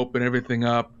starts to open everything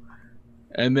up,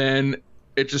 and then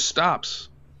it just stops,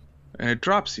 and it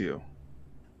drops you.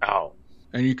 Ow.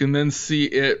 And you can then see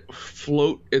it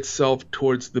float itself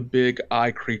towards the big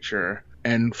eye creature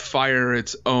and fire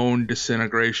its own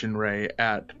disintegration ray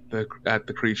at the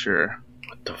creature.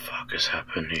 What the fuck is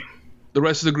happening? The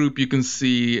rest of the group, you can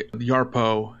see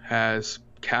Yarpo has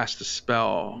cast a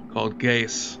spell called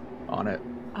Gaze on it.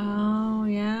 Oh,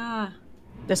 yeah.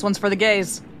 This one's for the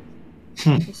gays.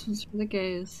 This one's for the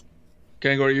gays.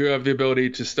 Kangor, you have the ability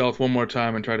to stealth one more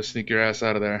time and try to sneak your ass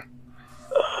out of there.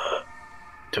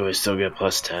 Do I still get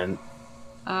plus 10?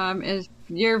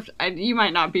 You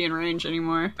might not be in range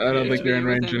anymore. I don't think you're in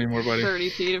range anymore, buddy. 30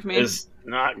 feet of me. It's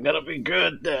not gonna be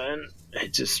good then.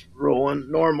 It's just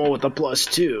rolling normal with a plus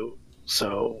 2,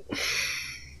 so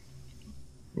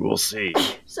we'll see.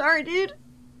 Sorry, dude.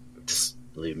 Just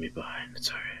leave me behind.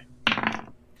 It's alright.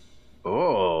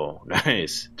 Oh,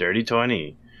 nice. Dirty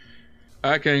 20.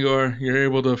 Alright, Kangor, you're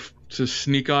able to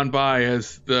sneak on by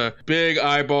as the big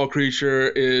eyeball creature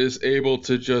is able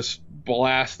to just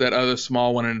blast that other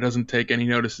small one, and it doesn't take any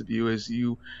notice of you as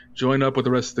you join up with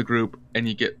the rest of the group and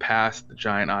you get past the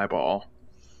giant eyeball.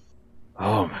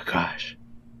 Oh my gosh.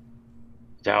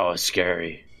 That was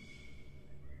scary.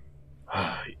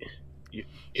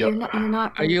 You're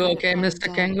not. Are you okay,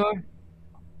 Mr. Kangor?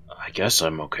 I guess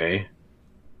I'm okay.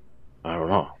 I don't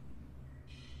know.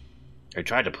 I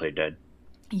tried to play dead.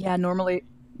 Yeah, normally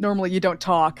you don't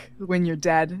talk when you're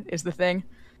dead is the thing.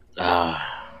 I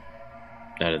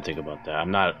didn't think about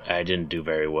that. I didn't do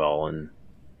very well in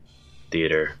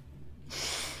theater.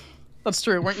 That's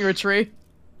true. Weren't you a tree?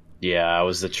 Yeah, I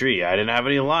was the tree. I didn't have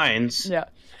any lines. Yeah.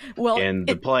 Well, in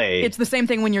the play. It's the same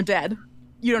thing when you're dead.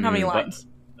 You don't have any lines.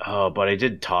 But I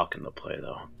did talk in the play,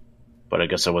 though. But I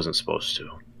guess I wasn't supposed to.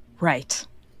 Right.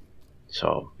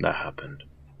 So, that happened.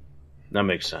 That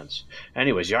makes sense.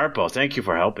 Anyways, Yarpo, thank you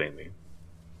for helping me.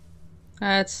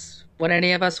 That's what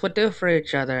any of us would do for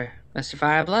each other, Mr.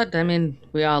 Fireblood. I mean,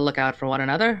 we all look out for one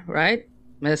another, right?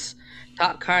 Miss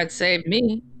Top Card saved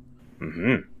me.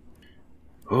 Mm-hmm.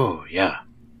 Oh, yeah.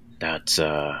 That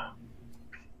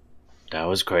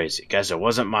was crazy. Guess it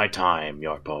wasn't my time,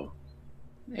 Yarpo.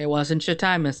 It wasn't your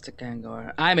time, Mr.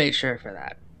 Kangor. I made sure for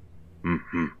that.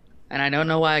 Mm-hmm. And I don't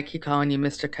know why I keep calling you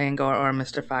Mr. Kangor or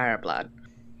Mr. Fireblood.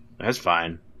 That's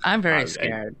fine. I'm very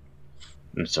scared.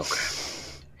 It's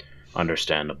okay.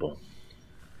 Understandable.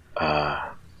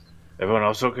 Everyone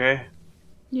else okay?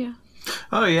 Yeah.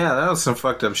 Oh, yeah, that was some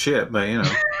fucked up shit, but, you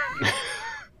know.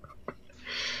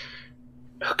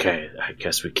 Okay, I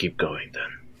guess we keep going then.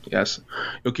 Yes.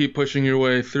 You'll keep pushing your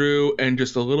way through, and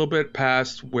just a little bit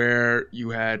past where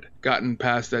you had gotten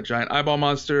past that giant eyeball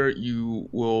monster, you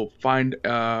will find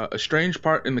a strange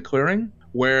part in the clearing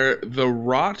where the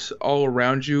rot all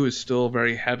around you is still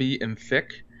very heavy and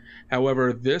thick.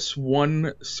 However, this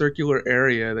one circular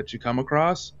area that you come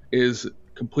across is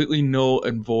completely null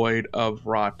and void of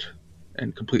rot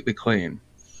and completely clean.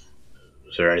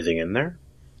 Is there anything in there?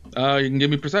 You can give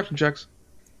me perception checks.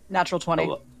 Natural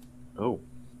 20. Oh.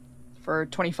 For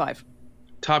 25.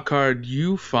 Top card,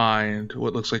 you find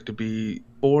what looks like to be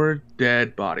 4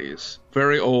 dead bodies.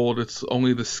 Very old, it's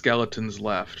only the skeletons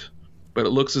left. But it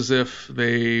looks as if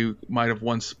they might have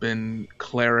once been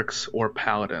clerics or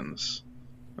paladins.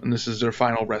 And this is their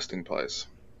final resting place.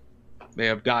 They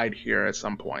have died here at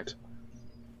some point.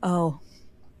 Oh,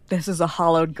 this is a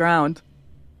hallowed ground.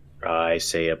 I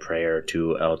say a prayer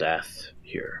to Eldath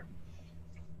here.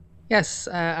 Yes,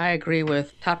 I agree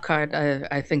with Top Card.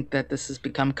 I think that this has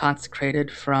become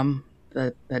consecrated from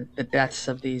the deaths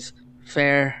of these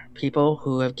fair people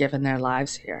who have given their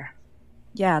lives here.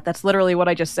 Yeah, that's literally what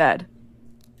I just said.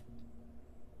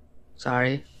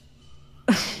 Sorry.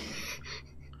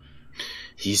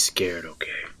 He's scared, okay.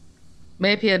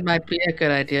 Maybe it might be a good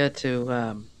idea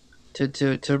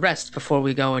to rest before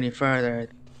we go any further.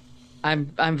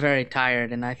 I'm very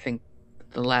tired, and I think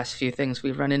the last few things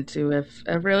we've run into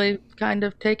have really kind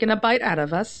of taken a bite out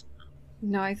of us.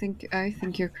 No, I think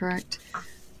you're correct.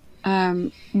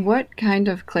 What kind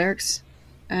of clerics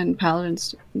and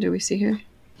paladins do we see here?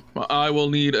 Well, I will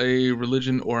need a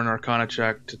religion or an arcana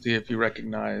check to see if you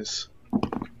recognize.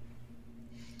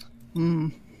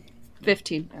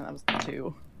 15. Yeah, that was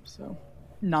 2. So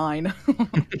 9.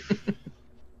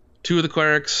 Two of the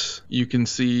clerics you can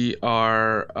see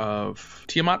are of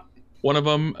Tiamat. One of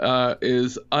them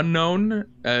is unknown,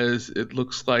 as it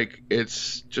looks like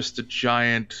it's just a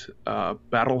giant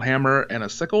battle hammer and a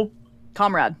sickle.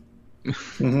 Comrade.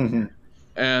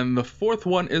 And the fourth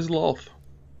one is Lolth.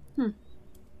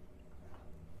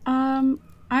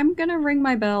 I'm gonna ring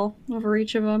my bell over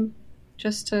each of them,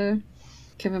 just to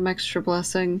give them extra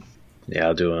blessing. Yeah,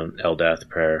 I'll do an Eldath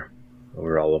prayer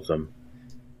over all of them.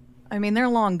 I mean, they're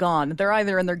long gone. They're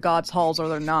either in their god's halls or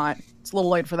they're not. It's a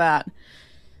little late for that.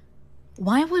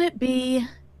 Why would it be?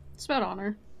 It's about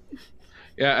honor.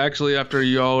 Yeah, actually, after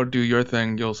you all do your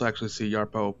thing, you'll actually see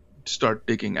Yarpo start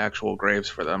digging actual graves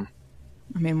for them.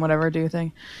 I mean, whatever, do you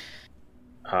think?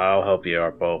 I'll help you,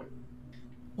 Arpo.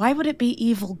 Why would it be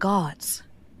evil gods?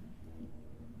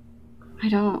 I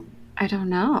don't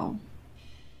know.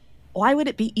 Why would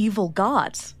it be evil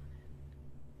gods?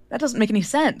 That doesn't make any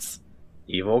sense.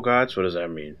 Evil gods? What does that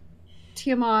mean?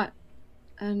 Tiamat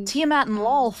and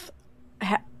Lolth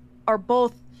are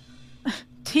both.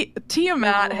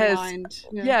 Tiamat has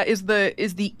is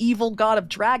the evil god of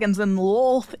dragons, and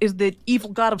Lolth is the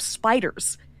evil god of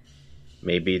spiders.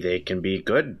 Maybe they can be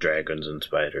good dragons and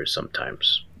spiders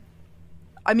sometimes.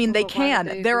 I mean, they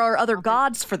can. There are other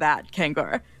gods for that,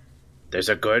 Kengar. There's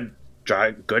a good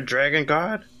dragon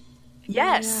god?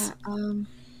 Yes. Yeah,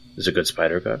 There's a good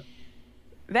spider god?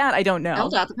 That I don't know.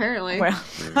 Eldath, apparently. Well,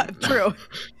 true.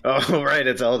 Oh, right,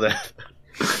 it's Eldath.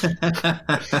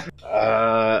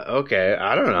 Okay,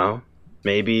 I don't know.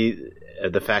 Maybe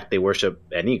the fact they worship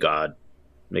any god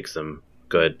makes them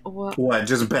good. What,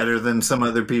 just better than some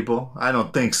other people? I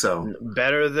don't think so.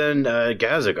 Better than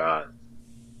Gazagod.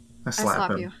 I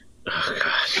slap him. You. Oh,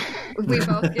 gosh. We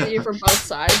both get you from both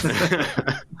sides.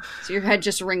 So your head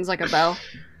just rings like a bell.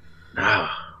 I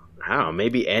don't know,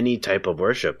 maybe any type of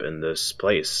worship in this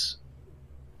place.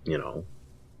 You know.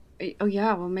 Oh,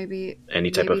 yeah, well, maybe any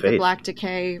type of faith. The Black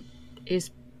Decay is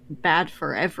bad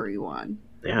for everyone.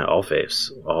 Yeah, all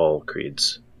faiths, all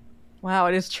creeds. Wow,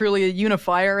 it is truly a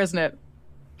unifier, isn't it?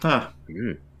 Huh.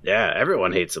 Mm. Yeah,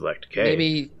 everyone hates the Black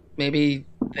Decay. Maybe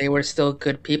they were still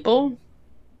good people?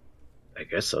 I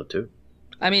guess so, too.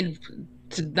 I mean,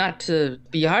 not to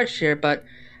be harsh here, but,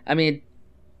 I mean,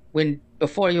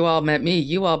 before you all met me,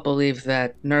 you all believed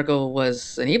that Nurgle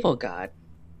was an evil god.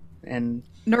 And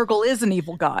Nurgle is an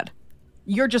evil god.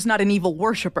 You're just not an evil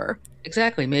worshiper.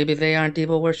 Exactly. Maybe they aren't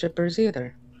evil worshippers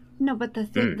either. No, but the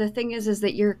thing is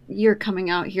that you're coming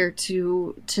out here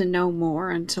to know more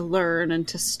and to learn and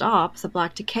to stop the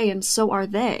Black Decay, and so are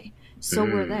they. So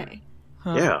were they.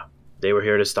 Huh. Yeah, they were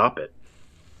here to stop it,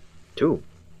 too.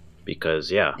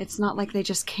 Because, yeah. It's not like they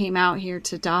just came out here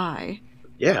to die.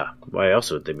 Yeah, why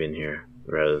else would they be in here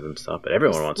rather than stop it?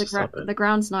 Everyone wants to stop it. The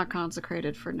ground's not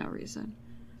consecrated for no reason.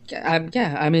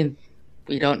 Yeah, I mean,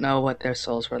 we don't know what their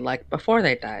souls were like before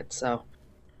they died, so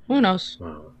who knows?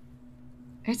 Wow.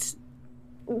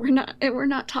 We're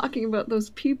not talking about those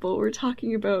people. We're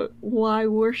talking about why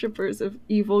worshippers of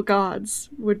evil gods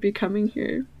would be coming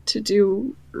here to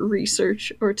do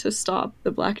research or to stop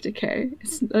the Black Decay.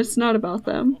 It's not about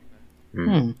them.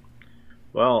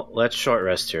 Well, let's short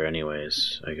rest here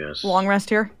anyways, I guess. Long rest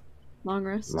here? Long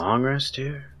rest? Long rest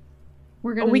here?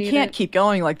 We can't keep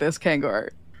going like this, Kengar.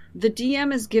 The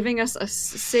DM is giving us a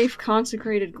safe,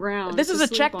 consecrated ground. This is a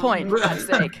checkpoint, for God's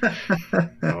sake.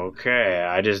 Okay,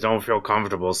 I just don't feel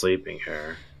comfortable sleeping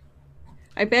here.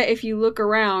 I bet if you look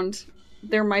around,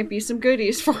 there might be some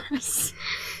goodies for us.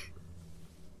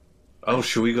 Oh,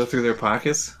 should we go through their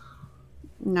pockets?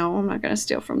 No, I'm not going to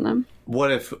steal from them.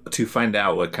 What if to find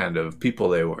out what kind of people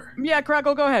they were? Yeah,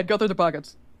 Crackle, go ahead. Go through the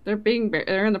pockets. They're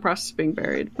in the process of being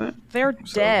buried, but they're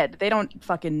dead. They don't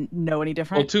fucking know any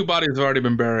different. Well, 2 bodies have already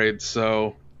been buried,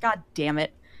 so God damn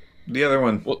it. The other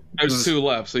one. Well, there's 2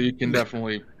 left, so you can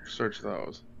definitely search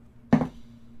those.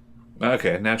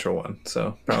 Okay, natural one,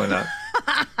 so probably not.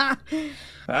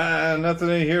 Nothing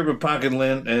in here but pocket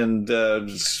lint and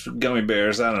just gummy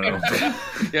bears. I don't know.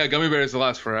 Yeah, gummy bears will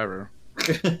last forever.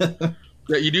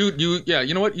 Yeah, you do.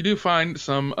 You know what? You do find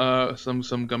some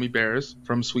gummy bears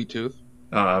from Sweet Tooth.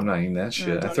 Oh, I'm not eating that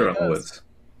shit. I throw it in the woods.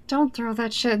 Don't throw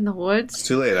that shit in the It's woods.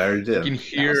 too late. I already You did. can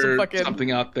hear fucking-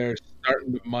 something out there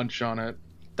starting to munch on it.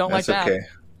 Don't That's like that. okay.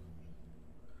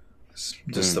 It's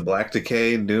just the Black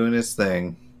Decay doing its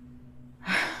thing.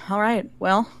 All right.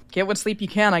 Well, get what sleep you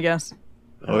can, I guess.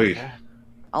 Oy.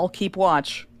 I'll keep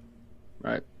watch.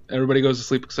 Right. Everybody goes to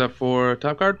sleep except for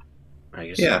Top Guard. I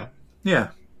guess Yeah. Yeah.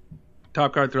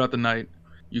 Top Guard, throughout the night,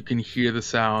 you can hear the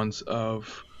sounds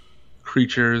of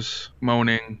creatures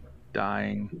moaning,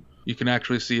 dying. You can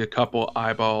actually see a couple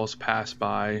eyeballs pass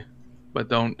by, but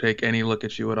don't take any look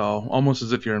at you at all, almost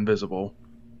as if you're invisible.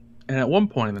 And at one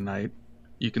point in the night,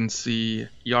 you can see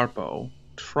Yarpo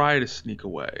try to sneak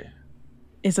away.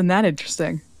 Isn't that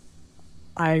interesting?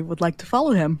 I would like to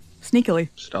follow him sneakily.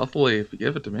 Stealthily, if you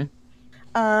give it to me.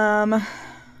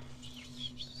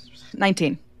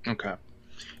 19. Okay.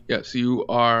 Yes, you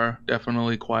are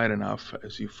definitely quiet enough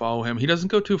as you follow him. He doesn't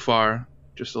go too far,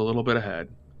 just a little bit ahead.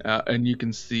 And you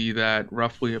can see that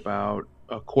roughly about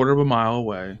a quarter of a mile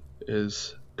away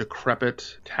is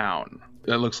decrepit town.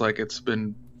 That looks like it's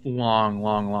been long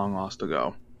lost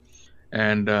ago.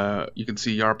 And you can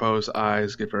see Yarpo's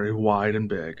eyes get very wide and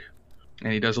big.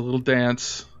 And he does a little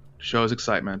dance to show his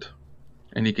excitement.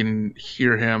 And you can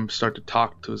hear him start to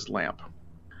talk to his lamp.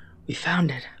 We found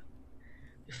it.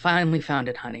 We finally found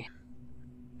it, honey.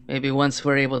 Maybe once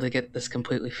we're able to get this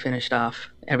completely finished off,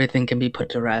 everything can be put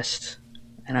to rest,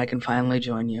 and I can finally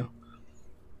join you.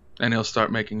 And he'll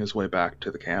start making his way back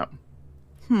to the camp.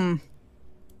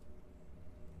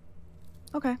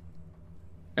 Okay.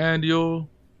 And you'll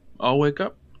all wake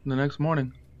up the next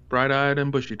morning, bright-eyed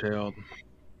and bushy-tailed.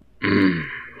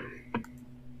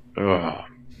 Oh,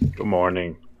 good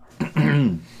morning.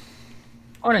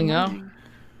 Morning, yo.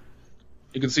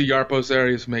 You can see Yarpos there.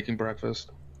 He's making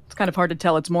breakfast. It's kind of hard to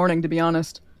tell it's morning, to be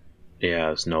honest. Yeah,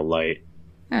 there's no light.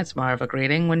 That's more of a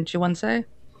greeting, wouldn't you once say?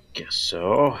 Guess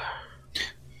so.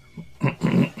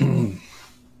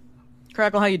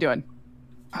 Crackle, how you doing?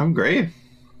 I'm great.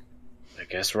 I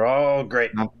guess we're all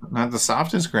great. Not the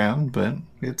softest ground, but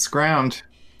it's ground.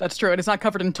 That's true, and it's not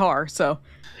covered in tar, so...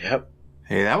 Yep.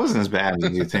 Hey, that wasn't as bad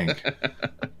as you think.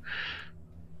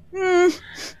 Oh,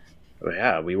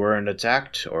 yeah, we weren't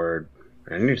attacked or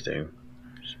anything.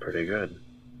 It's pretty good.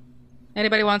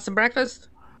 Anybody want some breakfast?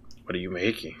 What are you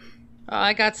making?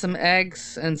 I got some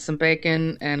eggs and some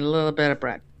bacon and a little bit of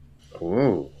bread.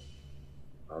 Ooh.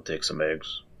 I'll take some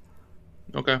eggs.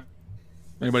 Okay.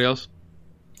 Anybody else?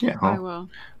 Yeah, I will.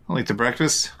 I'll eat the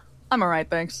breakfast. I'm alright,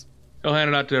 thanks. He'll hand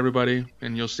it out to everybody,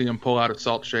 and you'll see him pull out a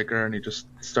salt shaker, and he just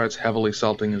starts heavily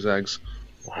salting his eggs.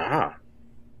 Wow.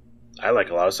 I like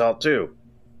a lot of salt, too.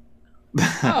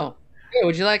 Oh, hey,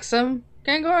 would you like some,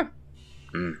 Gangor?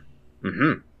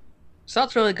 Mm-hmm.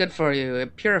 Salt's really good for you.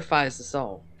 It purifies the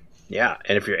soul. Yeah,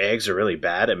 and if your eggs are really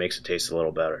bad, it makes it taste a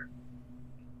little better.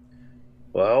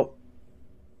 Well,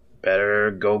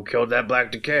 better go kill that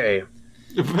Black Decay.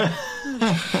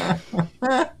 I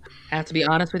have to be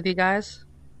honest with you guys.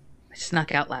 I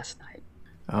snuck out last night.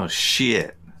 Oh,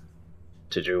 shit.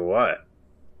 To do what?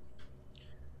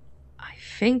 I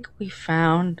think we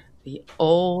found the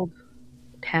old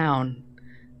town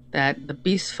that the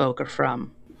beast folk are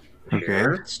from. Okay.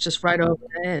 Here? It's just right over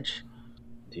the edge.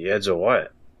 The edge of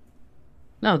what?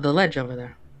 No, the ledge over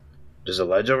there. There's a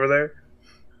ledge over there?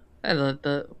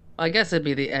 I guess it'd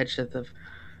be the edge of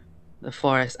the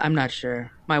forest. I'm not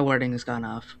sure. My wording has gone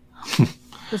off.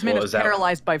 This man is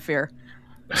paralyzed by fear.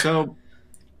 So,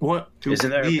 what? Isn't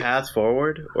there a path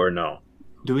forward, or no?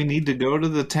 Do we need to go to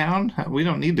the town? We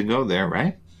don't need to go there,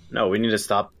 right? No, we need to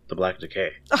stop the Black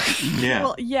Decay. Yeah.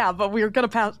 Well, yeah, but we're gonna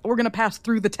pass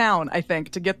through the town, I think,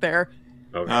 to get there.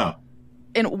 Okay. Oh.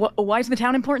 And why is the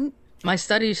town important? My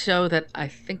studies show that I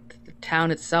think that the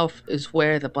town itself is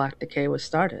where the Black Decay was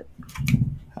started.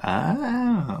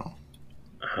 Oh.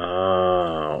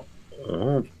 Oh,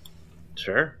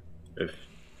 sure. If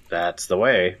that's the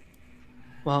way.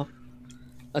 Well,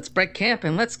 let's break camp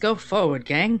and let's go forward,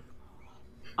 gang.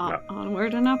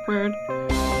 Onward and upward.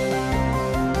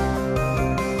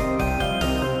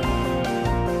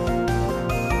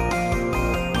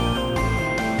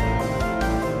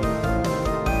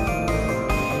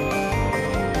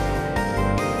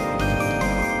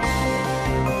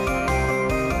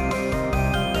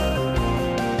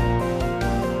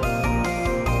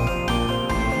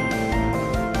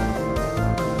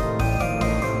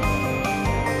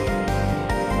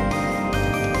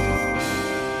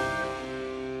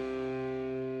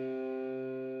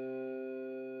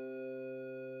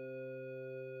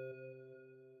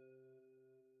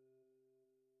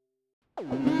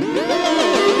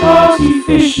 Party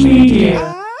Fish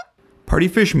Media.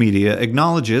 Partyfish Media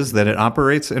acknowledges that it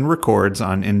operates and records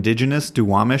on indigenous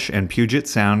Duwamish and Puget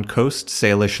Sound Coast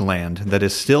Salish land that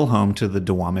is still home to the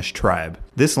Duwamish tribe.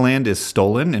 This land is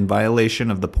stolen in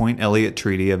violation of the Point Elliott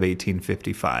Treaty of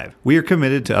 1855. We are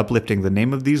committed to uplifting the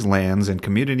name of these lands and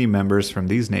community members from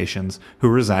these nations who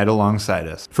reside alongside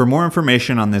us. For more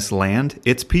information on this land,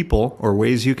 its people, or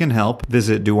ways you can help,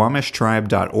 visit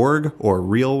duwamishtribe.org or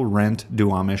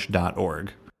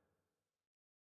realrentduwamish.org.